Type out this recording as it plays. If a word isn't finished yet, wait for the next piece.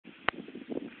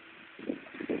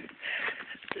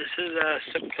This is a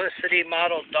Simplicity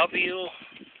Model W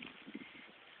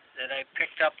that I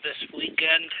picked up this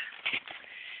weekend.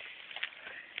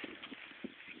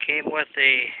 Came with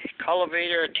a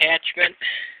cultivator attachment.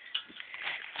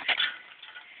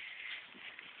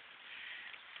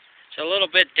 It's a little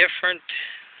bit different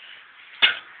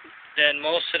than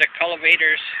most of the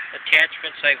cultivators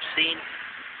attachments I've seen.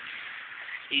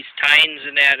 These tines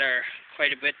and that are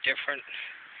quite a bit different.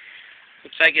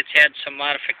 Looks like it's had some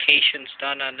modifications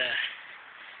done on the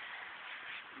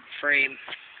frame.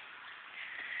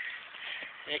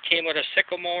 And it came with a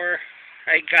sickle mower.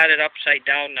 I got it upside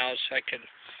down now so I can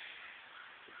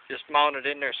just mount it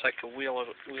in there so I can wheel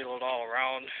it all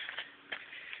around.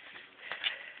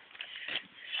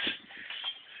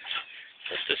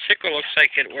 But the sickle looks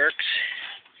like it works.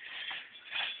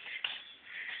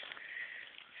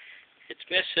 It's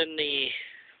missing the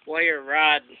wire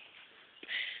rod,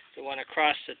 the one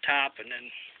across the top, and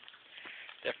then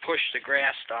that push the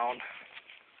grass down.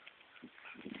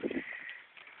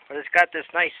 But it's got this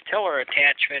nice tiller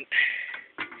attachment.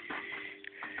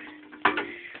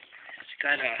 It's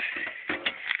got a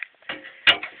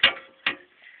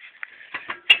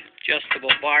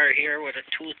adjustable bar here with a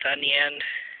tooth on the end.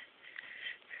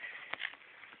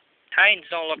 Tines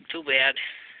don't look too bad.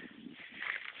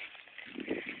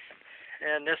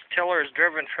 And this tiller is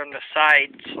driven from the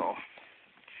side, so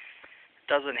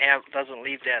it doesn't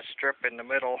leave that strip in the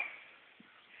middle.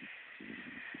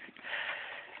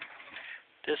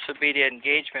 This would be the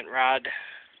engagement rod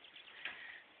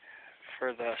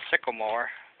for the sickle mower.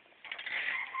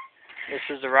 This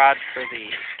is the rod for the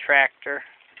tractor.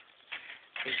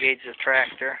 Engage the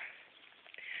tractor.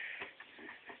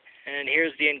 And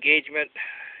here's the engagement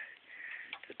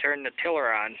to turn the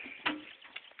tiller on.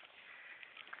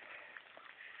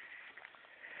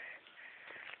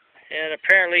 And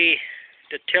apparently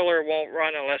the tiller won't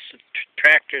run unless the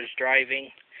tractor is driving,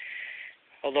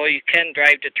 although you can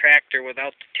drive the tractor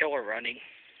without the tiller running.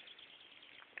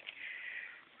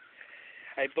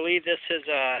 I believe this is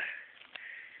a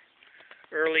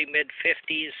early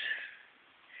mid-50s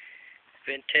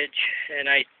vintage, and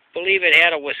I believe it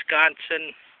had a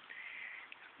Wisconsin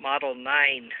Model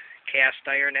 9 cast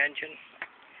iron engine,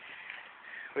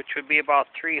 which would be about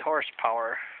 3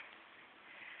 horsepower.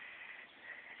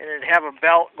 And it'd have a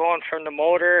belt going from the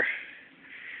motor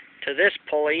to this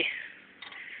pulley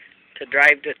to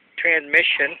drive the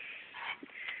transmission,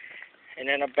 and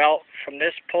then a belt from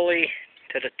this pulley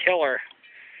to the tiller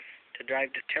to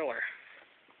drive the tiller.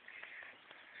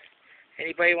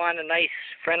 Anybody want a nice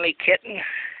friendly kitten?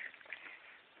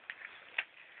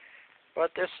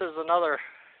 But this is another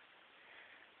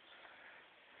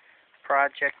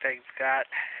project I've got.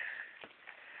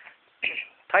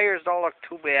 Tires don't look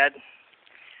too bad.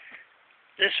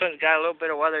 This one's got a little bit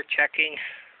of weather checking,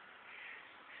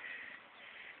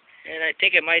 and I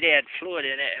think it might have had fluid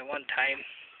in it at one time.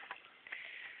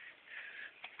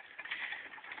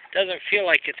 Doesn't feel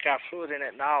like it's got fluid in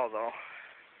it now, though.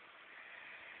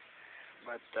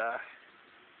 But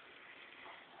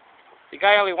the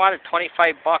guy only wanted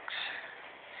 $25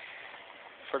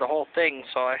 for the whole thing,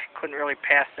 so I couldn't really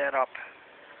pass that up.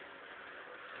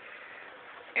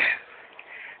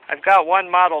 I've got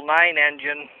one Model 9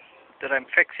 engine that I'm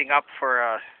fixing up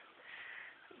for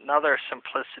another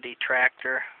Simplicity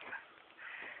tractor.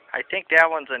 I think that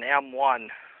one's an M1.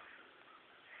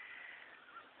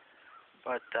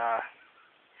 But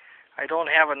I don't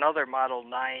have another Model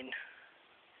 9.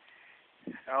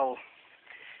 I'll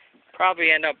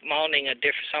probably end up mounting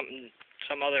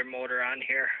some other motor on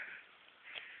here.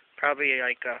 Probably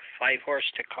like a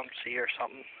 5-horse Tecumseh or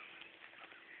something.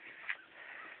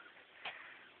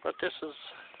 But this is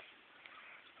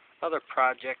another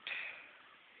project.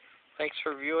 Thanks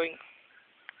for viewing,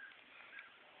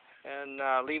 and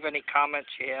leave any comments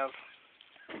you have.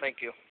 Thank you.